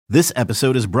This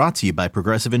episode is brought to you by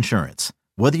Progressive Insurance.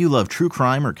 Whether you love true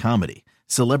crime or comedy,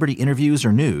 celebrity interviews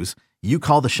or news, you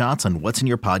call the shots on what's in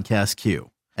your podcast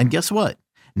queue. And guess what?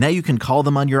 Now you can call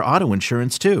them on your auto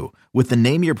insurance too with the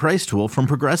Name Your Price tool from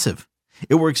Progressive.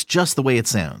 It works just the way it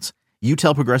sounds. You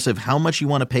tell Progressive how much you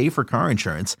want to pay for car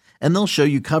insurance, and they'll show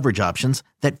you coverage options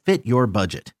that fit your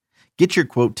budget. Get your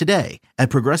quote today at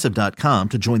Progressive.com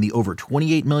to join the over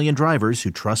 28 million drivers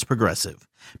who trust Progressive.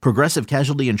 Progressive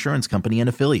Casualty Insurance Company and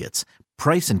Affiliates.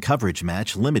 Price and coverage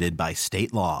match limited by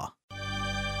state law.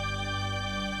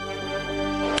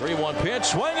 3-1 pitch,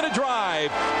 swing and a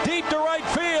drive. Deep to right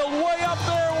field, way up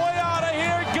there, way out of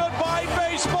here. Goodbye,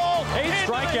 baseball. 8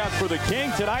 strikeouts for the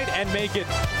King tonight and make it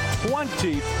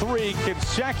 23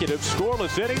 consecutive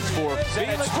scoreless innings for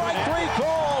Felix. Strike 3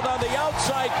 called on the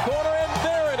outside corner, and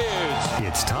there it is.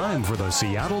 It's time for the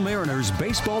Seattle Mariners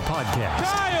Baseball Podcast.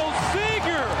 Kyle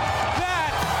Seager!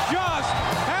 That just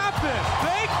happened!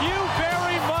 Thank you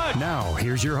very much! Now,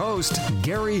 here's your host,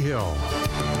 Gary Hill.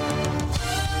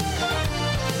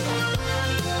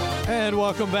 And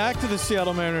welcome back to the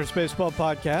Seattle Mariners Baseball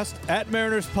Podcast. At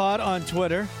Mariners Pod on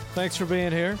Twitter. Thanks for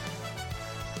being here.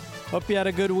 Hope you had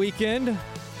a good weekend.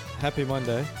 Happy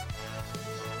Monday.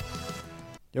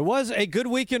 It was a good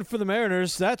weekend for the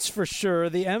Mariners, that's for sure.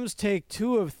 The M's take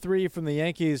 2 of 3 from the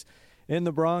Yankees in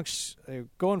the Bronx. They were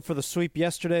going for the sweep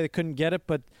yesterday. They couldn't get it,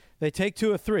 but they take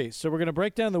 2 of 3. So we're going to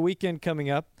break down the weekend coming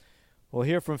up. We'll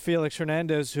hear from Felix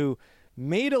Hernandez, who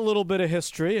made a little bit of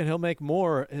history, and he'll make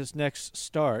more his next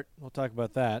start. We'll talk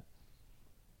about that.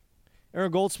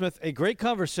 Aaron Goldsmith, a great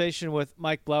conversation with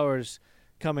Mike Blowers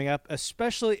coming up,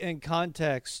 especially in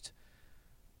context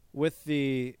with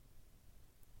the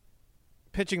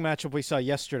pitching matchup we saw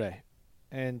yesterday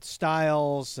and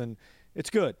styles, and it's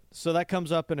good. So that comes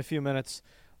up in a few minutes.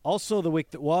 Also, the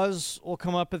week that was will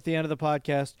come up at the end of the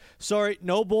podcast. Sorry,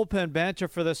 no bullpen banter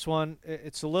for this one.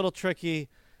 It's a little tricky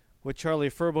with Charlie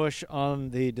Furbush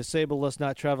on the disabled list,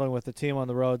 not traveling with the team on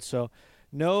the road. So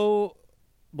no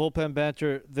bullpen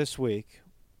banter this week,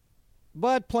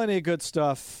 but plenty of good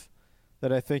stuff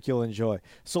that I think you'll enjoy.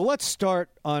 So let's start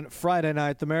on Friday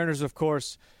night. The Mariners, of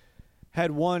course,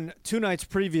 had won 2 nights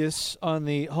previous on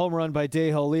the home run by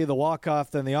Dae-Ho Lee, the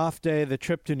walk-off, then the off day, the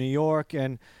trip to New York.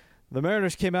 And the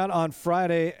Mariners came out on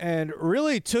Friday and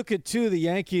really took it to the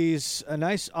Yankees. A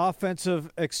nice offensive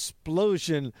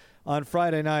explosion on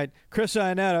Friday night. Chris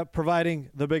Iannetta providing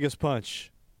the biggest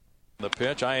punch. The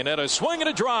pitch, Iannetta swinging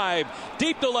a drive.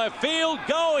 Deep to left field,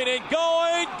 going and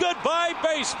going. Goodbye,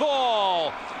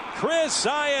 baseball. Chris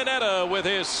Iannetta with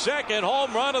his second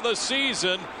home run of the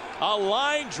season. A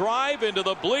line drive into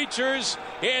the bleachers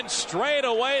in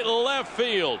straightaway left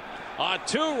field. A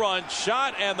 2-run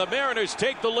shot, and the Mariners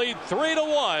take the lead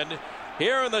 3-1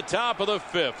 here in the top of the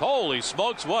 5th. Holy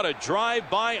smokes, what a drive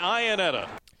by Iannetta.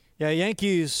 Yeah,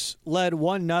 Yankees led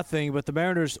 1-0, but the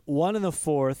Mariners 1 in the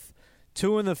 4th,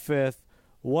 2 in the 5th,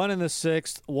 1 in the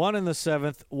 6th, 1 in the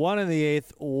 7th, 1 in the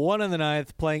 8th, 1 in the 9th,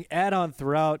 playing add-on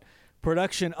throughout.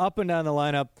 Production up and down the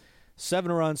lineup.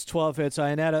 7 runs, 12 hits.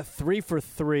 Iannetta 3 for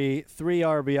 3, 3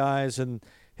 RBIs, and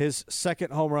his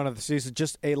second home run of the season.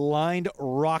 Just a lined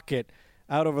rocket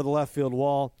out over the left field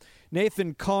wall.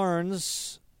 Nathan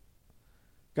Carnes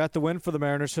got the win for the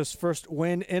Mariners. His first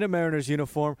win in a Mariners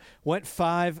uniform. Went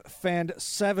 5, fanned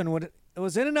 7. When it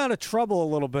was in and out of trouble a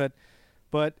little bit,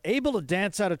 but able to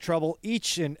dance out of trouble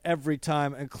each and every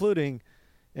time, including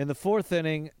in the 4th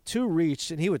inning, 2 reached,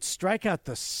 and he would strike out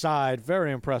the side.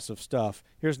 Very impressive stuff.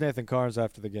 Here's Nathan Carnes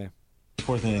after the game.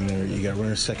 4th inning there, you got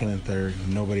runners 2nd and 3rd,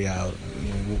 nobody out.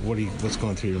 What's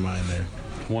going through your mind there?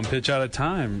 One pitch at a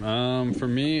time. For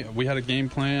me, we had a game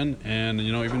plan, and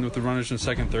even with the runners in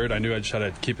 2nd, 3rd, I knew I just had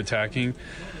to keep attacking.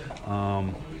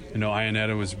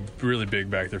 Iannetta was really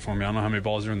big back there for me. I don't know how many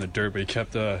balls are in the dirt, but he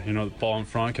kept the ball in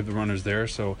front, kept the runners there,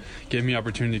 so gave me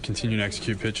opportunity to continue to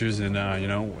execute pitches. And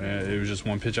it was just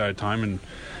one pitch at a time, and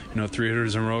 3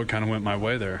 hitters in a row kind of went my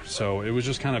way there. So it was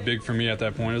just kind of big for me at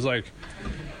that point. It was like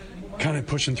kind of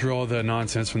pushing through all the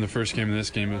nonsense from the first game to this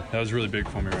game. That was really big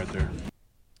for me right there.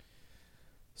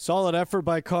 Solid effort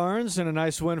by Carnes and a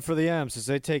nice win for the M's as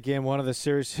they take game 1 of the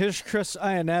series. Here's Chris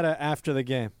Iannetta after the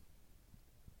game.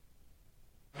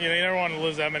 You never want to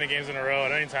lose that many games in a row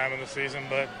at any time in the season,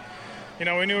 but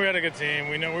we knew we had a good team.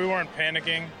 We knew we weren't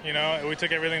panicking. We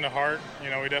took everything to heart. We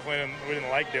didn't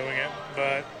like doing it,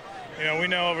 but we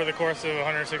know over the course of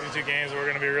 162 games we're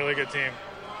going to be a really good team.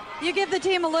 You give the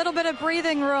team a little bit of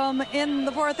breathing room in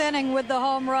the 4th inning with the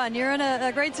home run. You're in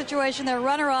a great situation there.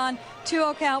 Runner on,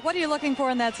 2-0 count. What are you looking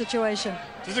for in that situation?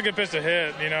 Just a good pitch to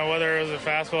hit. Whether it was a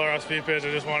fastball or a speed pitch,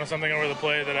 I just wanted something over the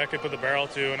plate that I could put the barrel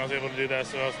to, and I was able to do that,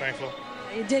 so I was thankful.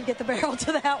 You did get the barrel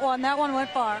to that one. That one went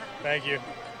far. Thank you.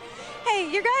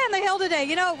 Hey, your guy on the hill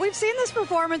today, we've seen this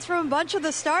performance from a bunch of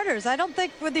the starters. I don't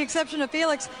think, with the exception of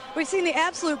Felix, we've seen the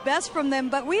absolute best from them,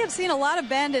 but we have seen a lot of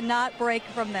bend and not break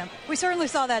from them. We certainly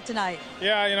saw that tonight.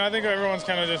 Yeah, I think everyone's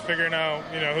kind of just figuring out,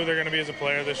 who they're going to be as a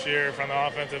player this year from the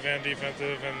offensive and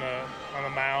defensive and on the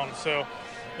mound. So,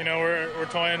 we're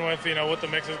toying with, what the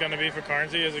mix is going to be for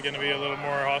Carnsey. Is it going to be a little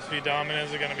more off-speed dominant?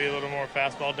 Is it going to be a little more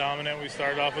fastball dominant? We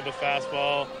started off with the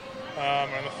fastball.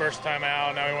 And the first time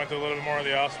out, now we went to a little bit more of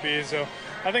the off-speed. So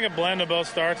I think a blend of both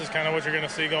starts is kind of what you're going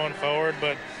to see going forward.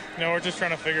 But, we're just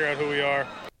trying to figure out who we are.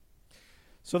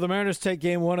 So the Mariners take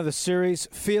game 1 of the series.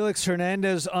 Felix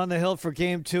Hernandez on the hill for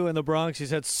game 2 in the Bronx.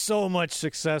 He's had so much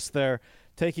success there,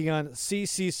 taking on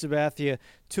CC Sabathia,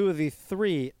 2 of the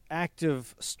 3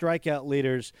 active strikeout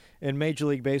leaders in Major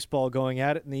League Baseball going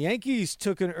at it. And the Yankees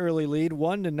took an early lead,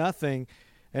 1-0.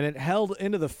 And it held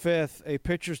into the 5th, a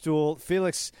pitcher's duel.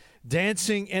 Felix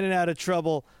dancing in and out of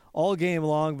trouble all game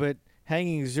long, but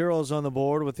hanging zeros on the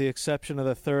board with the exception of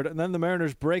the 3rd. And then the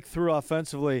Mariners break through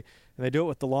offensively, and they do it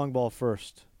with the long ball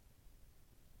first.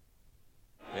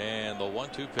 And the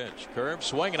 1-2 pitch. Curve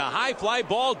swinging a high fly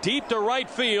ball deep to right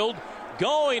field.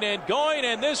 Going,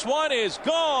 and this one is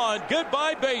gone.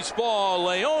 Goodbye, baseball.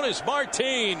 Leonys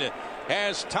Martin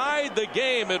has tied the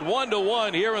game at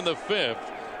 1-1 here in the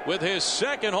 5th. With his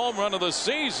 2nd home run of the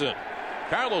season.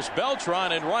 Carlos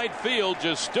Beltran in right field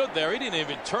just stood there. He didn't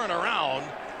even turn around.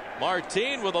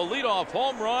 Martin with a leadoff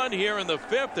home run here in the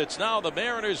 5th. It's now the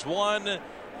Mariners 1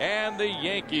 and the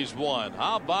Yankees 1.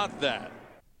 How about that?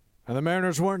 And the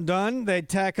Mariners weren't done. They'd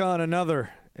tack on another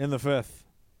in the 5th.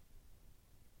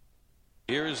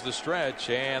 Here's the stretch,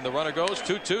 and the runner goes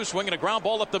 2-2, swinging a ground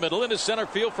ball up the middle into center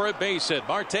field for a base hit.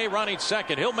 Marte running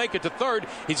second. He'll make it to 3rd.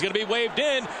 He's going to be waved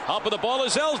in. Up with the ball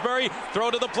is Ellsbury.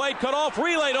 Throw to the plate, cut off,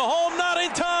 relay to home, not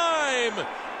in time.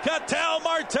 Ketel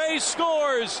Marte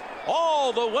scores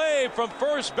all the way from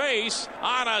first base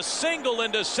on a single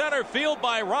into center field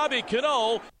by Robbie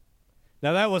Cano.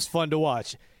 Now that was fun to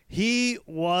watch. He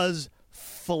was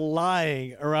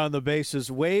flying around the bases,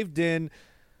 waved in,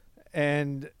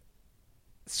 and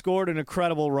scored an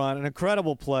incredible run, an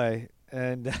incredible play,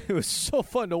 and it was so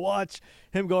fun to watch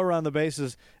him go around the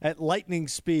bases at lightning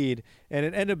speed, and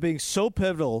it ended up being so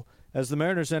pivotal as the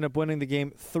Mariners end up winning the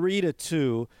game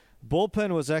 3-2.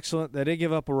 Bullpen was excellent. They did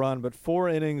give up a run, but 4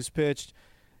 innings pitched,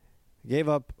 gave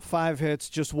up 5 hits,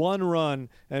 just 1 run,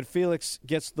 and Felix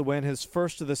gets the win, his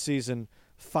first of the season.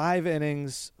 5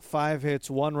 innings, 5 hits,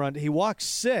 1 run. He walked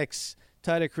 6,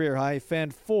 tied a career high. He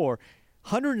fanned 4.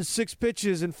 106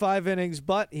 pitches in 5 innings,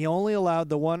 but he only allowed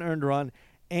the 1 earned run,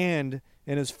 and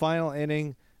in his final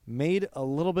inning, made a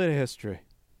little bit of history.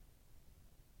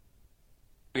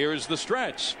 Here's the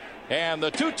stretch, and the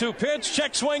 2-2 pitch,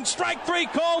 check swing, strike 3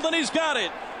 called, and he's got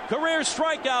it. Career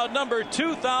strikeout number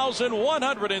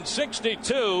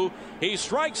 2,162. He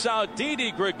strikes out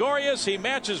Didi Gregorius. He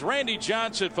matches Randy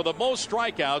Johnson for the most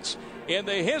strikeouts in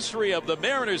the history of the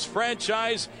Mariners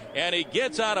franchise, and he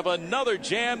gets out of another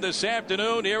jam this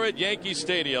afternoon here at Yankee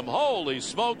Stadium. Holy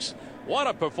smokes, what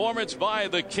a performance by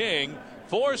the King.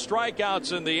 4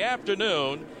 strikeouts in the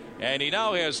afternoon, and he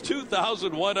now has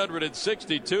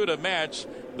 2,162 to match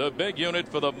the big unit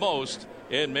for the most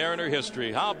in Mariner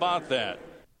history. How about that?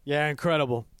 Yeah,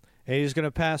 incredible. And he's going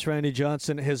to pass Randy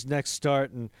Johnson his next start,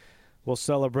 and we'll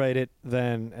celebrate it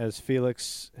then as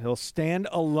Felix. He'll stand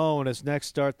alone his next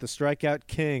start, the strikeout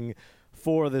king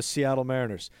for the Seattle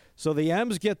Mariners. So the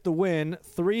M's get the win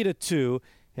 3-2,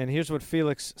 and here's what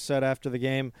Felix said after the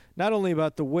game, not only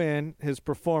about the win, his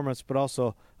performance, but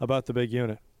also about the big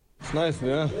unit. It's nice,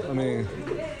 yeah. I mean,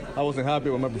 I wasn't happy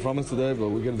with my performance today, but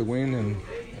we get the win, and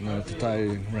to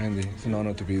tie Randy, it's an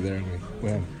honor to be there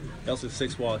with him. Also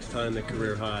 6 walks, tying the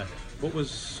career high. What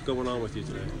was going on with you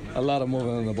today? A lot of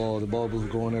movement on the ball. The ball was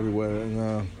going everywhere,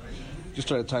 and just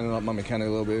try to tighten up my mechanic a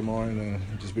little bit more and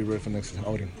just be ready for next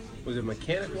outing. Was it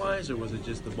mechanic-wise, or was it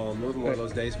just the ball moving one of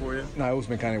those days for you? No, it was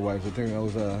mechanic-wise. I think I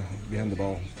was behind the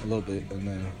ball a little bit, and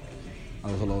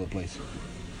I was all over the place.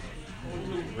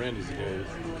 Randy's a guy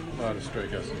with a lot of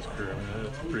strikeouts in his career. I mean,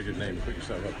 that's a pretty good name to put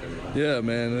yourself up there. Yeah,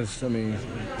 man. He's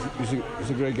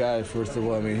a great guy, first of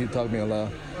all. I mean, he taught me a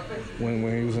lot.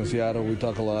 When he was in Seattle, we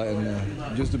talk a lot.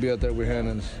 And just to be out there with him,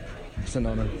 and it's an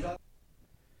honor.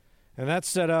 And that's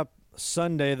set up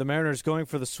Sunday. The Mariners going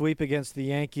for the sweep against the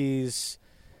Yankees.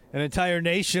 An entire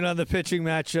nation on the pitching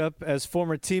matchup as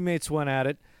former teammates went at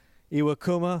it.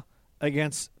 Iwakuma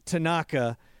against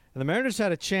Tanaka. And the Mariners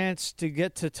had a chance to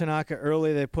get to Tanaka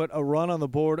early. They put a run on the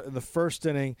board in the first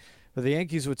inning, but the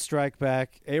Yankees would strike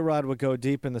back. A-Rod would go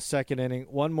deep in the second inning,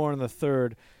 one more in the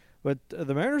third. But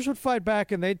the Mariners would fight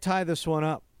back, and they'd tie this one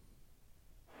up.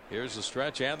 Here's the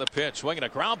stretch and the pitch. Swinging a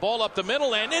ground ball up the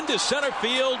middle and into center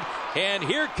field. And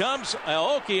here comes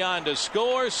Aoki on to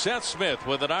score. Seth Smith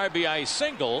with an RBI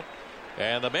single.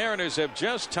 And the Mariners have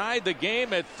just tied the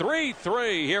game at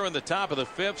 3-3 here in the top of the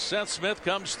fifth. Seth Smith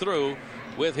comes through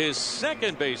with his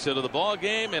second base hit of the ball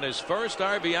game and his first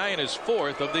RBI and his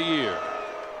fourth of the year.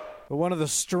 But one of the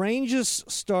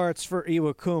strangest starts for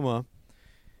Iwakuma,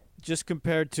 just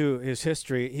compared to his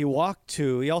history. He walked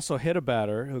two. He also hit a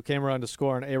batter who came around to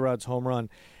score an A-Rod's home run.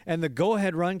 And the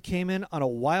go-ahead run came in on a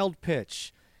wild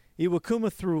pitch.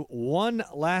 Iwakuma threw 1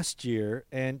 last year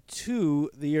and 2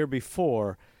 the year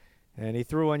before. And he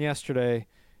threw one yesterday,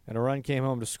 and a run came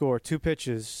home to score. 2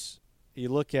 pitches you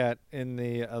look at in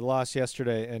the loss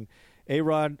yesterday, and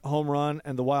A-Rod home run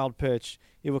and the wild pitch.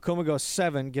 Iwakuma goes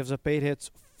 7, gives up 8 hits,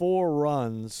 4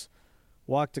 runs,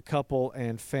 walked a couple,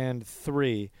 and fanned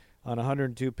 3 on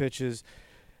 102 pitches.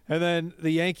 And then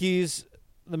the Yankees,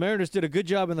 the Mariners did a good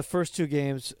job in the first 2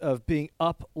 games of being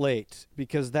up late,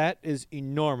 because that is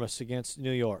enormous against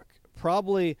New York.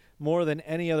 Probably more than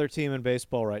any other team in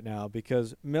baseball right now,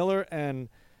 because Miller and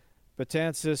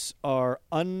Betances are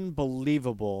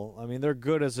unbelievable. I mean, they're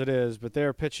good as it is, but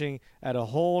they're pitching at a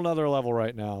whole nother level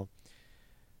right now.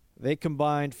 They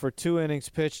combined for 2 innings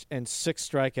pitched and 6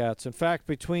 strikeouts. In fact,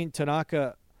 between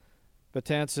Tanaka,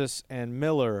 Betances, and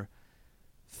Miller,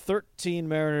 13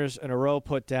 Mariners in a row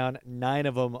put down, 9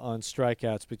 of them on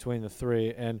strikeouts between the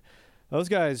 3. And those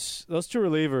guys, those 2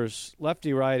 relievers,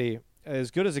 lefty-righty,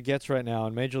 as good as it gets right now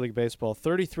in Major League Baseball.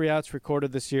 33 outs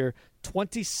recorded this year,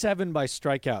 27 by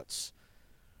strikeouts.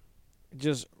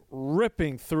 Just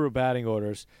ripping through batting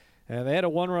orders. And they had a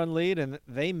 1-run lead, and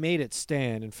they made it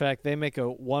stand. In fact, they make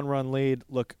a 1-run lead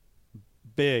look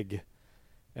big.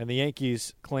 And the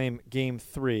Yankees claim Game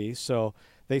 3. So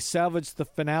they salvaged the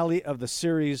finale of the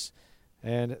series,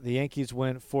 and the Yankees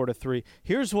win 4-3.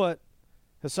 Here's what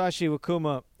Hisashi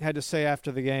Iwakuma had to say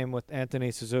after the game with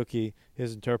Anthony Suzuki,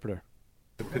 his interpreter.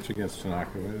 The pitch against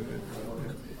Tanaka,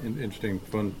 interesting,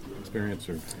 fun experience,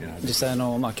 or 実際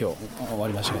今日終わ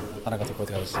りましたけど、田中とこ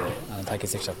うやって形で対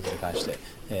決できたことに関して、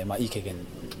いい経験に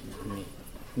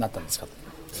なったんですか。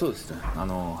そうですね。田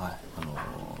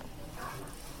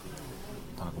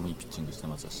中もいいピッチングして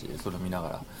ましたし、それを見な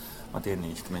がら、丁寧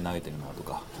に低めに投げてるなと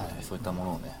か、そういったも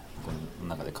のをね、この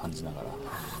中で感じながら、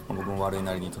僕も悪い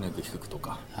なりにとにかく低くと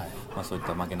か、そういっ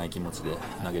た負けない気持ちで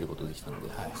投げることができたので、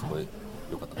すごい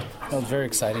良かったと思います。It was very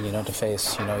exciting, to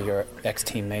face, your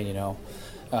ex-teammate,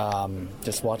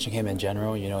 just watching him in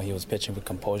general, he was pitching with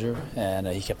composure and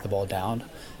he kept the ball down.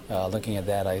 Looking at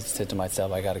that, I said to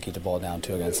myself, I got to keep the ball down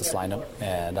too against this lineup,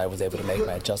 and I was able to make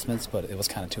my adjustments, but it was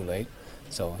kind of too late.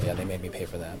 So, yeah, they made me pay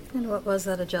for that. And what was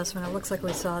that adjustment? It looks like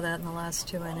we saw that in the last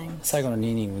 2 innings. 最後の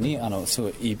2イニングにすご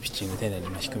いいいピッチング、丁寧に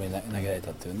低めに投げられ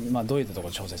たっていう、どういったとこ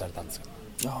ろで調整されたんですか。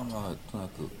とにか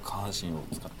く下半身を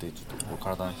使ってちょっと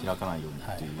体が開かないように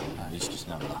っていう意識し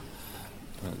ながら、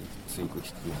とにかく強く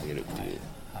低く投げるっていう。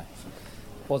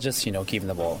Well, just keeping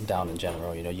the ball down in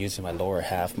general, using my lower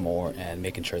half more and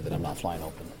making sure that I'm not flying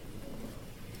open.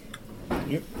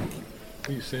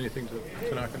 Will you say anything to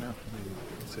Tanaka now?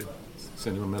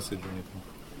 Send him a message or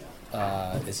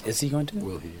anything? Is he going to?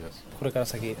 Will he? Yes. これから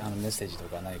先メッセージと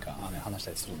か何か話し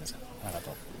たりするんですか。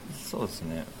そうです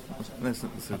ね。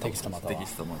テキストまたそ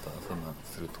んな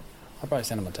すると。I'll probably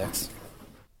send him a text.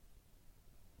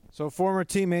 So former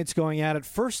teammates going at it.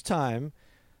 First time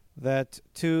that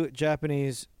 2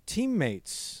 Japanese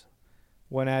teammates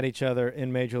went at each other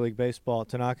in Major League Baseball,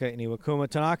 Tanaka and Iwakuma.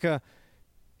 Tanaka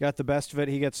got the best of it.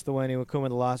 He gets the win. Iwakuma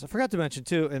the loss. I forgot to mention,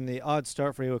 too, in the odd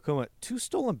start for Iwakuma, 2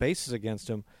 stolen bases against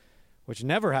him, which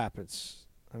never happens.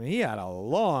 I mean, he had a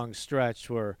long stretch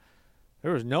where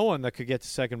there was no one that could get to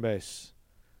second base.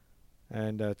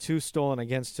 And 2 stolen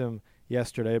against him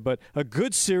yesterday. But a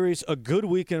good series, a good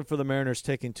weekend for the Mariners,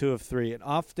 taking 2 of 3. An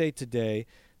off day today.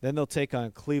 Then they'll take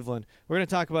on Cleveland. We're going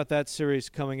to talk about that series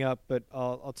coming up, but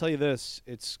I'll tell you this.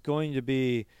 It's going to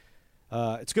be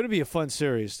a fun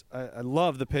series. I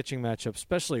love the pitching matchup,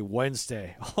 especially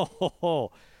Wednesday.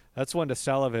 That's one to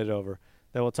salivate over.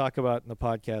 That we'll talk about in the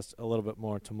podcast a little bit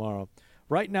more tomorrow.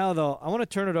 Right now, though, I want to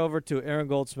turn it over to Aaron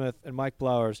Goldsmith and Mike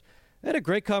Blowers. They had a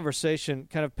great conversation,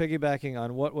 kind of piggybacking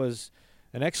on what was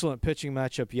an excellent pitching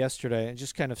matchup yesterday, and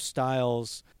just kind of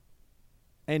styles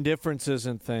and differences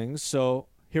and things. So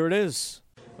here it is.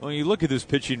 When you look at this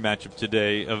pitching matchup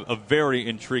today, a very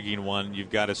intriguing one. You've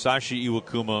got Hisashi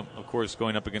Iwakuma, of course,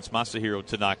 going up against Masahiro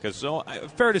Tanaka. So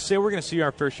fair to say we're going to see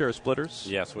our fair share of splitters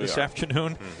this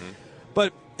afternoon. Mm-hmm.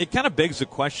 But it kind of begs the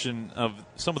question of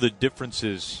some of the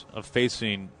differences of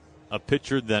facing a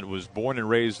pitcher that was born and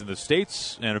raised in the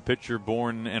States and a pitcher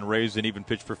born and raised and even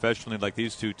pitched professionally like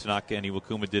these two, Tanaka and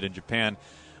Iwakuma, did in Japan.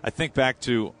 I think back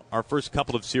to our first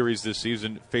couple of series this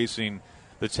season facing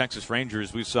the Texas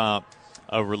Rangers. We saw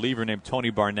a reliever named Tony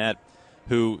Barnett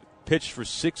who pitched for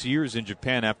 6 years in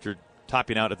Japan after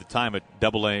topping out at the time at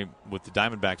AA with the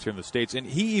Diamondbacks here in the States. And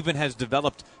he even has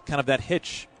developed kind of that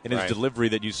hitch in his delivery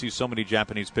that you see so many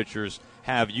Japanese pitchers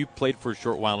have. You played for a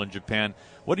short while in Japan.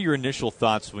 What are your initial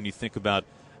thoughts when you think about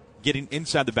getting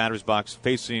inside the batter's box,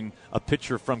 facing a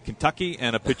pitcher from Kentucky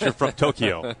and a pitcher from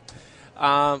Tokyo?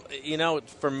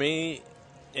 For me,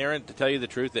 Aaron, to tell you the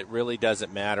truth, it really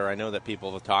doesn't matter. I know that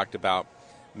people have talked about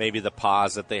maybe the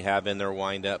pause that they have in their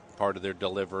wind-up, part of their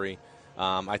delivery.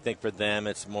 I think for them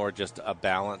it's more just a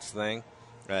balance thing.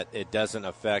 It doesn't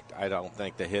affect, I don't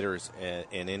think, the hitters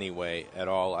in any way at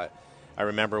all. I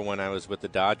remember when I was with the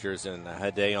Dodgers and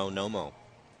Hideo Nomo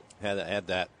had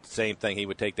that same thing. He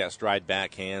would take that stride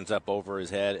back, hands up over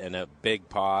his head, and a big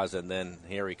pause, and then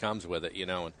here he comes with it,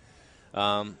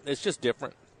 And it's just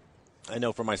different. I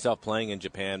know for myself playing in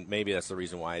Japan, maybe that's the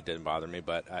reason why it didn't bother me,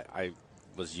 but I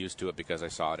was used to it because I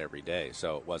saw it every day,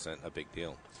 so it wasn't a big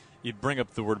deal. You bring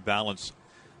up the word balance.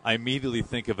 I immediately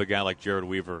think of a guy like Jared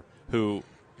Weaver, who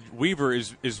Weaver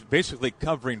is basically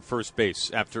covering first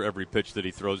base after every pitch that he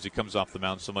throws. He comes off the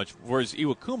mound so much. Whereas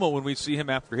Iwakuma, when we see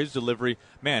him after his delivery,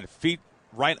 man, feet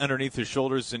right underneath his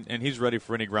shoulders, and he's ready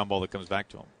for any ground ball that comes back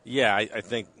to him. Yeah, I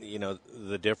think,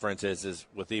 the difference is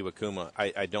with Iwakuma,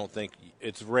 I don't think –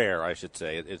 it's rare, I should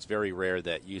say. It's very rare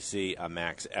that you see a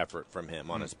max effort from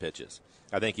him on his pitches.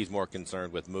 I think he's more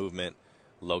concerned with movement,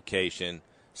 location,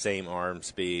 same arm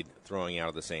speed, throwing out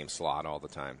of the same slot all the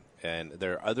time. And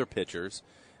there are other pitchers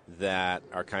that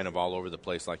are kind of all over the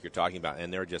place like you're talking about,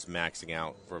 and they're just maxing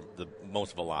out for the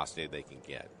most velocity they can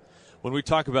get. When we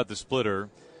talk about the splitter,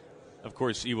 of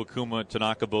course, Iwakuma,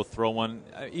 Tanaka both throw one.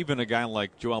 Even a guy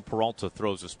like Joel Peralta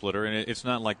throws a splitter, and it's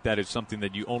not like that is something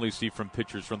that you only see from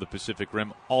pitchers from the Pacific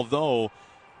Rim, although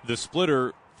the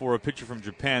splitter for a pitcher from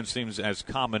Japan seems as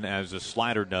common as a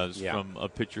slider does from a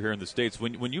pitcher here in the States.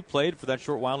 When you played for that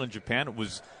short while in Japan,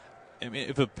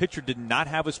 if a pitcher did not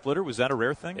have a splitter, was that a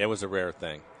rare thing? It was a rare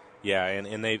thing. Yeah,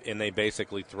 and they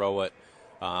basically throw it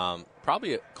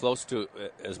probably close to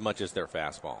as much as their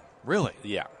fastball. Really?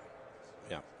 Yeah.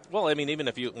 Well, I mean, even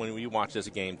when you watch this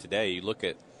game today, you look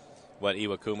at what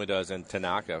Iwakuma does and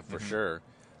Tanaka for sure.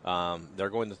 They're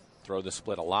going to throw the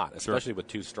split a lot, especially with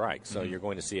two strikes. So you're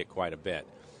going to see it quite a bit.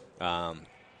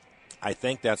 I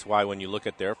think that's why when you look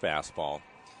at their fastball,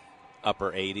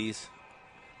 upper 80s,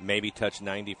 maybe touch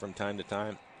 90 from time to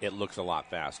time, it looks a lot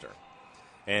faster.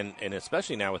 And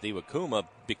especially now with Iwakuma,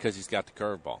 because he's got the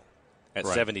curveball at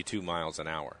 72 miles an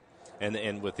hour.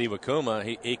 And with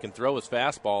Iwakuma, he can throw his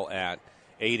fastball at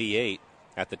 88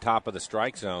 at the top of the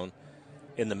strike zone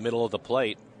in the middle of the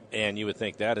plate, and you would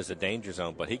think that is a danger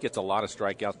zone. But he gets a lot of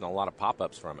strikeouts and a lot of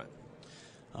pop-ups from it.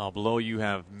 Below, you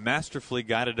have masterfully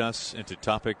guided us into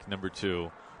topic number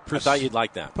 2. I thought you'd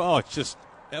like that. Oh, it's just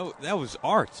that was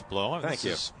art, Blow. Thank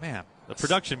you. Man, the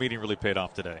production meeting really paid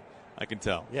off today. I can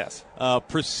tell. Yes.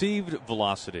 Perceived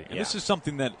velocity. And this is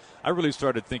something that I really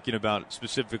started thinking about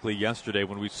specifically yesterday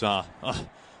when we saw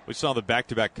the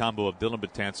back-to-back combo of Dylan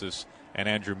Betances and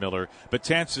Andrew Miller.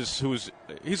 Betances,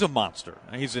 he's a monster.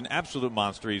 He's an absolute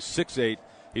monster. He's 6'8".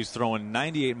 He's throwing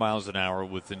 98 miles an hour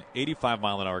with an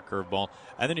 85-mile-an-hour curveball.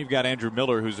 And then you've got Andrew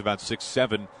Miller, who's about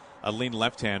 6'7", a lean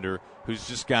left-hander, who's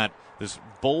just got this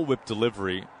bullwhip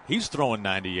delivery. He's throwing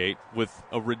 98 with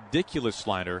a ridiculous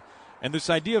slider. And this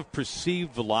idea of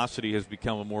perceived velocity has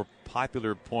become a more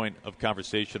popular point of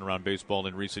conversation around baseball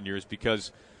in recent years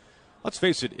because, let's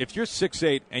face it, if you're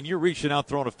 6'8" and you're reaching out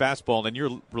throwing a fastball and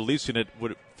you're releasing it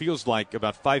what it feels like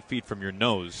about 5 feet from your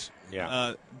nose,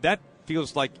 that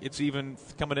feels like it's even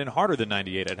coming in harder than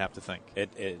 98, I'd have to think.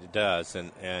 It does,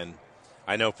 and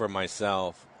I know for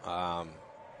myself,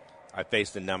 I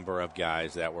faced a number of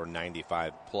guys that were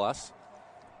 95-plus,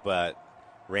 but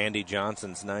Randy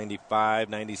Johnson's 95,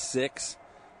 96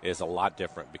 is a lot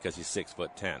different because he's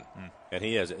 6'10", and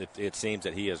it seems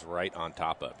that he is right on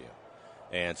top of you.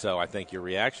 And so I think your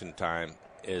reaction time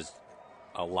is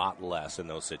a lot less in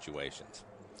those situations.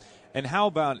 And how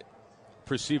about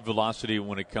perceived velocity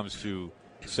when it comes to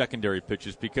secondary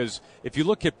pitches? Because if you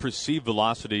look at perceived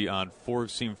velocity on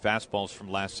four-seam fastballs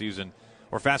from last season,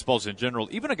 or fastballs in general,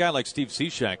 even a guy like Steve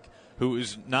Cishek, who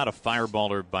is not a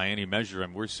fireballer by any measure,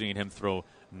 and we're seeing him throw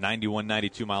 91,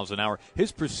 92 miles an hour,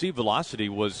 his perceived velocity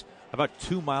was about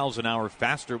 2 miles an hour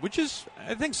faster, which is,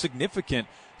 I think, significant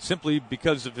simply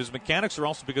because of his mechanics or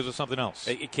also because of something else.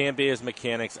 It can be his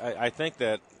mechanics. I think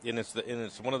that, and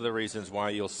it's one of the reasons why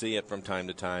you'll see it from time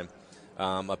to time.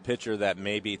 a pitcher that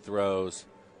maybe throws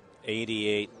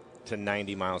 88 to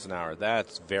 90 miles an hour.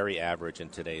 That's very average in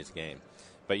today's game.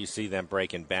 But you see them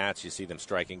breaking bats. You see them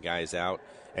striking guys out.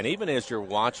 And even as you're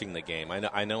watching the game,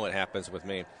 I know what happens with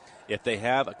me. If they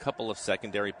have a couple of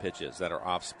secondary pitches that are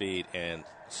off speed and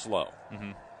slow,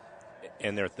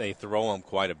 and they throw them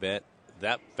quite a bit,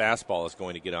 that fastball is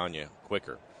going to get on you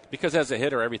quicker. Because as a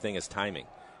hitter, everything is timing.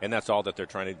 And that's all that they're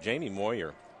trying to do. Jamie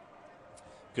Moyer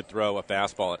could throw a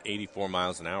fastball at 84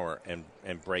 miles an hour and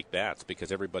break bats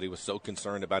because everybody was so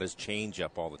concerned about his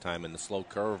changeup all the time and the slow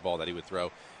curveball that he would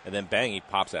throw. And then, bang, he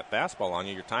pops that fastball on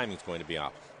you. Your timing's going to be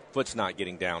off. Foot's not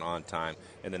getting down on time,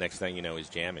 and the next thing you know, he's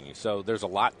jamming you. So there's a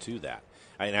lot to that.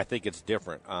 And I think it's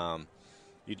different.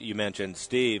 You mentioned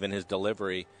Steve and his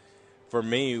delivery. For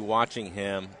me, watching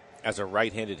him as a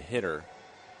right-handed hitter,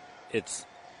 it's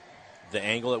the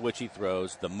angle at which he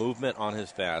throws, the movement on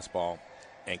his fastball,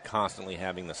 and constantly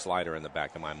having the slider in the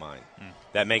back of my mind.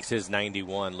 That makes his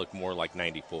 91 look more like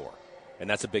 94. And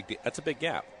that's a big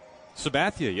gap.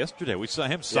 Sabathia yesterday, we saw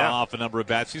him saw off a number of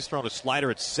bats. He's thrown a slider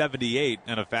at 78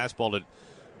 and a fastball at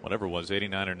whatever it was,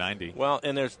 89 or 90. Well,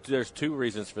 and there's two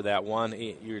reasons for that. One,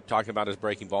 you're talking about his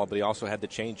breaking ball, but he also had the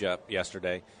changeup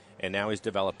yesterday, and now he's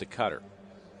developed a cutter.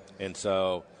 And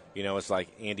so, it's like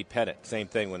Andy Pettit. Same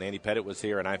thing. When Andy Pettit was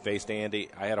here and I faced Andy,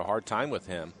 I had a hard time with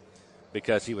him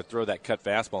because he would throw that cut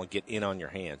fastball and get in on your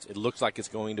hands. It looks like it's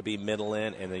going to be middle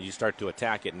in, and then you start to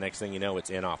attack it, and next thing you know, it's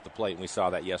in off the plate. And we saw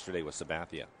that yesterday with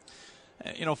Sabathia.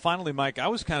 Finally, Mike, I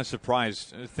was kind of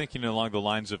surprised, thinking along the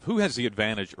lines of who has the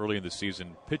advantage early in the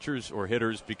season, pitchers or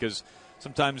hitters, because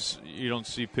sometimes you don't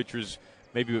see pitchers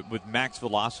maybe with max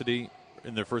velocity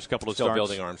in their first couple of Still starts.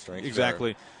 Building arm strength.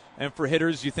 Exactly. Sure. And for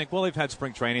hitters, you think, well, they've had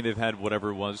spring training. They've had whatever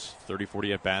it was, 30,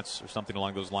 40 at-bats or something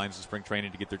along those lines in spring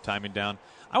training to get their timing down.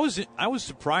 I was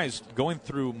surprised going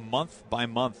through month by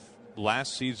month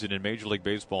last season in Major League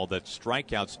Baseball that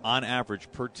strikeouts on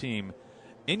average per team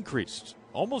increased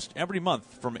almost every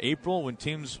month from April, when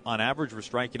teams on average were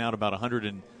striking out about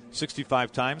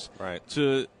 165 times,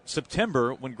 to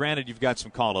September, when, granted, you've got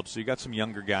some call-ups, so you've got some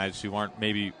younger guys who aren't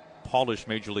maybe polished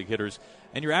Major League hitters,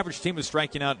 and your average team is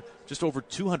striking out just over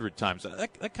 200 times.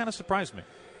 That kind of surprised me.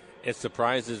 It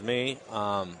surprises me.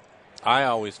 I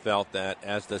always felt that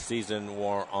as the season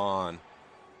wore on,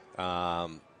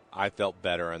 I felt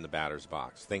better in the batter's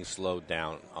box. Things slowed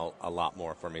down a lot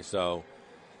more for me. So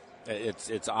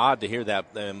it's odd to hear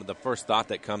that. The first thought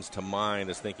that comes to mind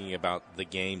is thinking about the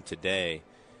game today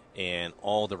and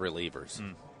all the relievers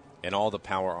and all the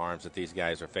power arms that these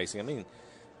guys are facing. I mean,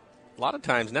 a lot of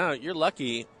times now you're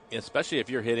lucky, especially if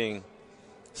you're hitting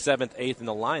 7th, 8th in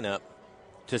the lineup,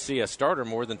 to see a starter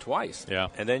more than twice. Yeah.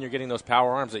 And then you're getting those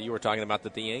power arms that you were talking about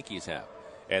that the Yankees have.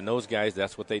 And those guys,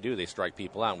 that's what they do. They strike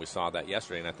people out, and we saw that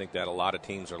yesterday. And I think that a lot of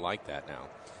teams are like that now.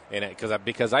 And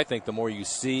because I think the more you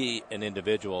see an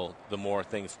individual, the more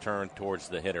things turn towards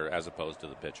the hitter as opposed to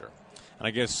the pitcher. And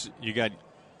I guess you got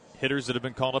hitters that have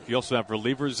been called up. You also have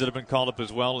relievers that have been called up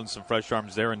as well, and some fresh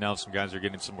arms there. And now some guys are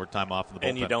getting some more time off in the bullpen.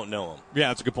 And you don't know them. Yeah,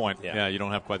 that's a good point. Yeah, you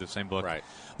don't have quite the same look. Right.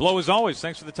 Blow, as always,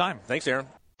 thanks for the time. Thanks, Aaron.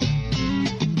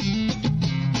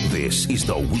 This is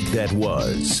The Week That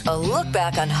Was. A look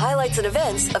back on highlights and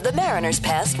events of the Mariners'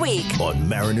 past week. On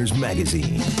Mariners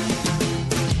Magazine.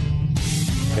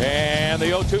 And the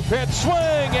 0-2 pitch, swing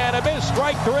and a miss,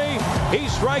 strike three. He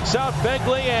strikes out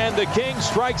Begley, and the King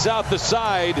strikes out the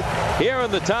side here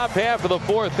in the top half of the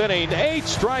fourth inning. 8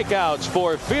 strikeouts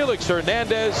for Felix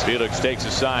Hernandez. Felix takes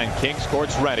a sign. King's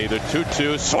court's ready. The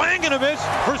 2-2, swing and a miss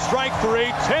for strike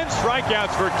three. 10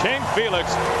 strikeouts for King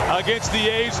Felix against the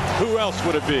A's. Who else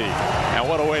would it be? And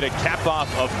what a way to cap off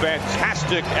a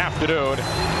fantastic afternoon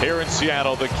here in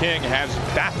Seattle. The King has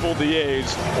baffled the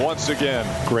A's once again.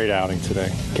 Great outing today.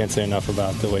 Can't say enough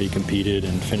about the way he competed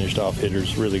and finished off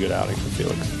hitters. Really good outing for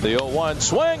Felix. The 0-1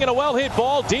 swing and a well-hit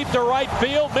ball deep to right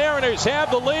field. Mariners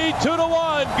have the lead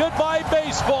 2-1. Goodbye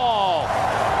baseball.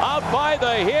 Out by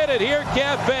the hit at Here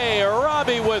Cafe.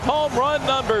 Robbie with home run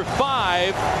number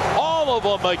 5. All of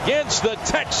them against the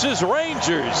Texas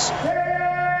Rangers.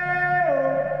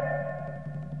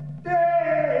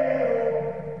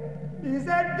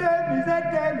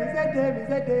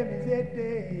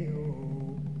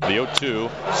 The 0-2,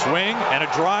 swing and a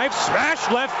drive, smash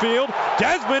left field.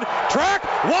 Desmond, track,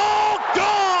 wall,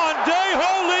 gone!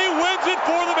 Dae-Ho Lee wins it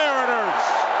for the Mariners.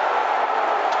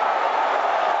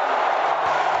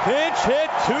 Pinch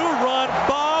hit, 2-run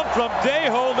bomb from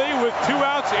Dae-Ho Lee with 2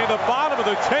 outs in the bottom of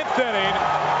the 10th inning.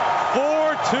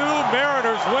 4-2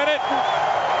 Mariners win it.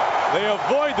 They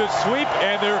avoid the sweep,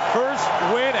 and their first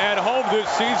win at home this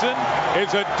season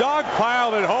is a dog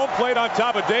pile at home plate on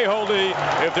top of Daeho.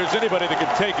 If there's anybody that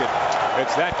can take it,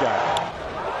 it's that guy.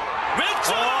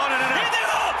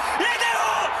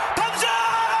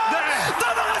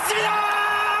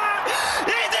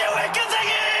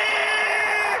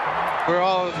 We're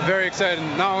all very excited,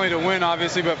 not only to win,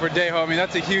 obviously, but for Daeho. I mean,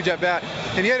 that's a huge at-bat.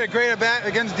 And he had a great at-bat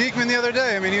against Diekman the other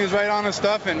day. I mean, he was right on his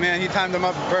stuff, and, man, he timed him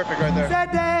up perfect right there. In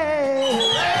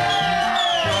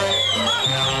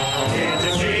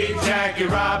the street, Jackie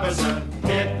Robinson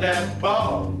hit that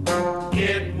ball.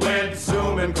 It went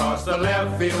zooming across the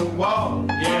left field wall.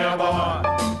 Yeah, boy.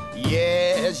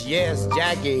 Yes,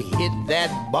 Jackie hit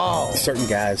that ball. Certain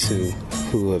guys who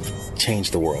have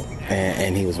changed the world,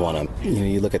 and he was one of them.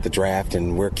 You look at the draft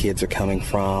and where kids are coming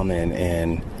from,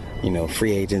 and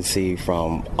free agency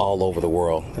from all over the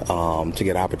world to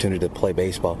get opportunity to play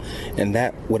baseball, and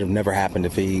that would have never happened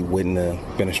if he wouldn't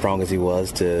have been as strong as he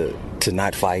was to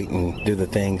not fight and do the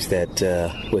things that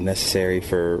were necessary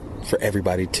for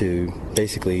everybody to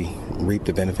basically reap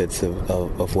the benefits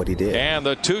of what he did. And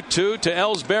the 2-2 to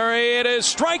Ellsbury. It is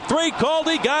strike three called.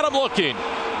 He got him looking.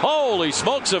 Holy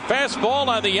smokes, a fastball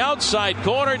on the outside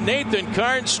corner. Nathan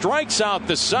Karns strikes out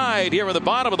the side here in the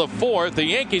bottom of the fourth. The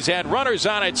Yankees had runners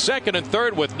on at second and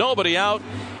third with nobody out,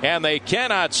 and they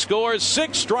cannot score.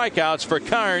 6 strikeouts for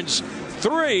Karns.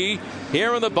 3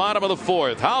 here in the bottom of the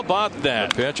fourth. How about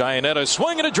that? Pitch, Iannetta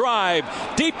swinging a drive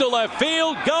deep to left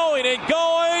field, going and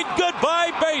going.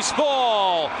 Goodbye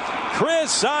baseball.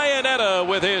 Chris Iannetta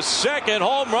with his second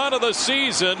home run of the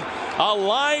season. A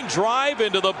line drive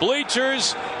into the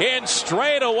bleachers in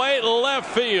straightaway left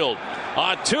field.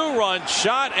 A 2-run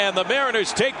shot, and the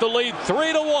Mariners take the lead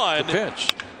 3-1. The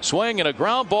pitch. Swing and a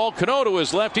ground ball. Cano to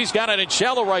his left. He's got it in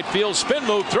shallow right field. Spin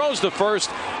move, throws to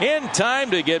first in time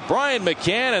to get Brian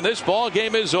McCann, and this ball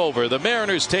game is over. The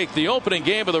Mariners take the opening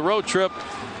game of the road trip.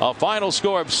 A final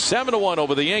score of 7-1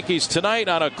 over the Yankees tonight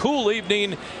on a cool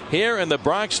evening here in the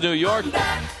Bronx, New York.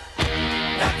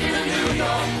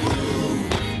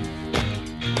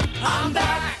 I'm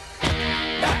back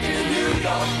in the New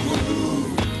York.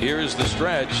 Here's the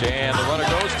stretch, and the runner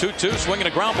goes 2-2, swinging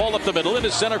a ground ball up the middle into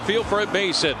center field for a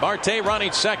base hit. Marte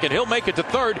running second. He'll make it to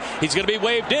third. He's going to be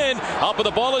waved in. Up with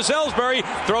the ball is Ellsbury.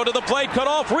 Throw to the plate, cut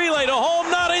off, relay to home,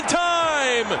 not in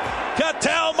time.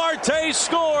 Ketel Marte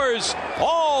scores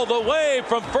all the way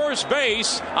from first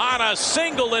base on a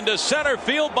single into center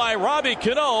field by Robbie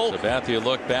Cano. Sabathia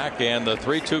looked back, and the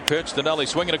 3-2 pitch to Nelly,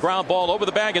 swinging a ground ball over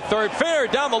the bag at third. Fair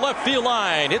down the left field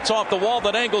line. Hits off the wall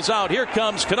that angles out. Here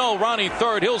comes Cano running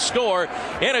third. He'll score.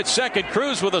 In at second,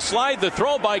 Cruz with a slide. The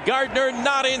throw by Gardner,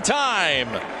 not in time.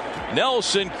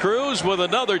 Nelson Cruz with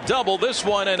another double. This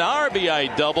one an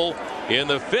RBI double. In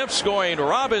the fifth, scoring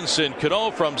Robinson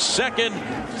Cano from second.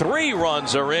 3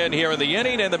 runs are in here in the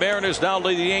inning, and the Mariners now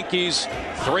lead the Yankees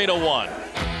 3-1.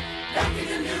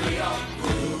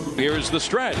 Here's the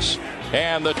stretch.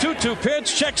 And the 2-2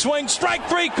 pitch, check swing, strike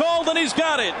 3 called, and he's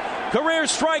got it. Career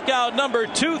strikeout number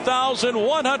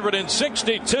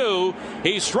 2,162.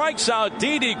 He strikes out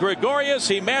Didi Gregorius.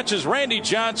 He matches Randy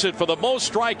Johnson for the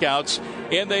most strikeouts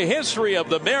in the history of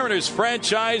the Mariners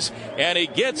franchise, and he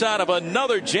gets out of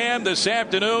another jam this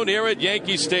afternoon here at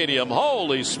Yankee Stadium.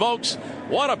 Holy smokes,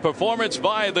 what a performance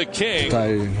by the King.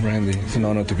 Hi, Randy. It's an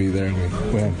honor to be there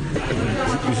with him.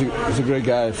 He's a great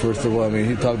guy, first of all. I mean,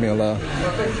 he taught me a lot.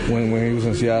 When he was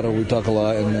in Seattle, we talk a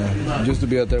lot, and just to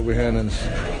be out there with him,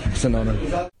 it's an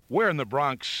honor. We're in the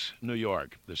Bronx, New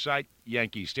York. The site,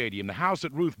 Yankee Stadium, the house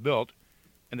that Ruth built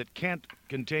and that can't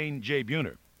contain Jay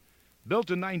Buhner. Built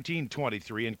in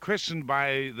 1923 and christened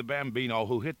by the Bambino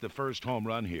who hit the first home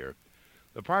run here.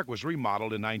 The park was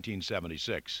remodeled in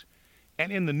 1976.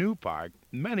 And in the new park,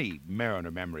 many Mariner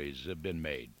memories have been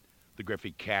made. The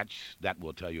Griffey catch, that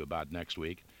we'll tell you about next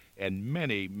week, and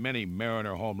many, many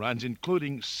Mariner home runs,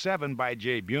 including 7 by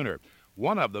Jay Buhner.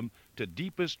 One of them to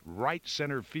deepest right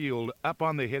center field up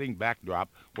on the hitting backdrop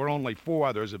where only 4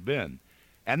 others have been.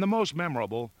 And the most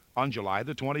memorable on July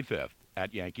the 25th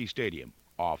at Yankee Stadium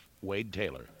off Wade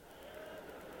Taylor.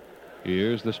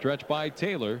 Here's the stretch by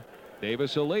Taylor.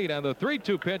 Davis will lead on the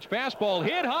 3-2 pitch. Fastball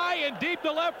hit high and deep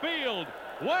to left field.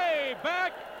 Way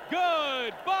back.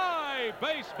 Goodbye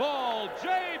baseball.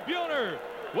 Jay Buhner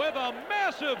with a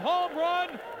massive home run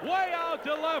way out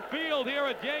to left field here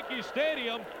at Yankee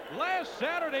Stadium. Last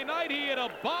Saturday night he hit a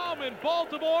bomb in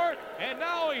Baltimore, and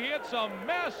now he hits a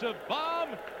massive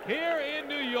bomb here in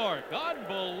New York.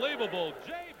 Unbelievable.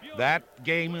 Jay Buhner. That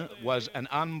game was an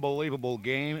unbelievable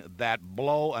game. That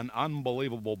blow, an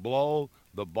unbelievable blow.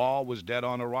 The ball was dead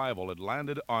on arrival. It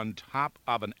landed on top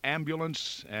of an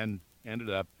ambulance and ended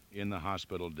up in the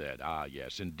hospital dead. Ah,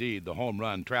 yes, indeed, the home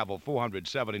run traveled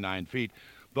 479 feet,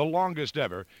 the longest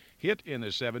ever hit in the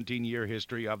 17-year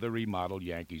history of the remodeled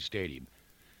Yankee Stadium.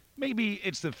 Maybe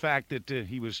it's the fact that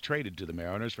he was traded to the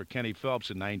Mariners for Kenny Phelps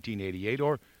in 1988,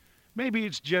 or maybe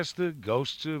it's just the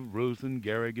ghosts of Ruth and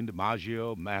Gehrig and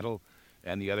DiMaggio, Mantle,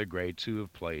 and the other greats who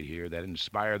have played here that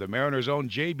inspire the Mariners' own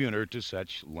Jay Buhner to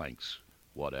such lengths.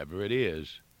 Whatever it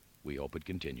is, we hope it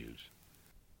continues.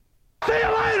 See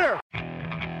you later!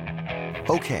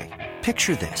 Okay,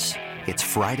 picture this. It's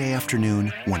Friday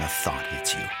afternoon when a thought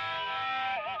hits you.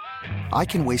 I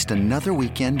can waste another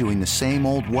weekend doing the same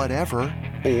old whatever,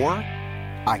 or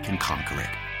I can conquer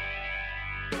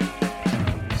it.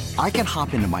 I can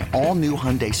hop into my all-new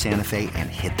Hyundai Santa Fe and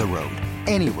hit the road.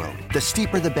 Any road. The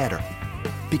steeper, the better.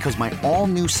 Because my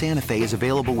all-new Santa Fe is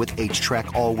available with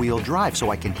H-Track all-wheel drive,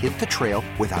 so I can hit the trail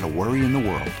without a worry in the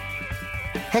world.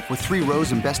 Heck, with 3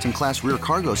 rows and best-in-class rear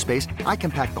cargo space, I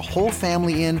can pack the whole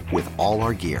family in with all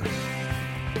our gear.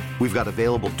 We've got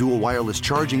available dual wireless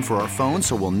charging for our phones,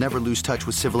 so we'll never lose touch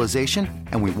with civilization,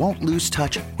 and we won't lose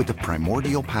touch with the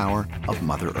primordial power of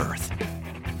Mother Earth.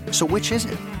 So which is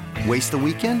it? Waste the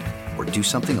weekend or do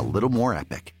something a little more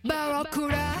epic?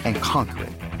 And conquer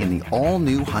it in the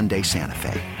all-new Hyundai Santa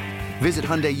Fe. Visit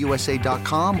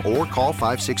HyundaiUSA.com or call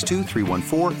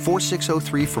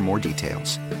 562-314-4603 for more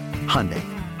details. Hyundai,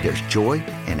 there's joy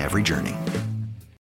in every journey.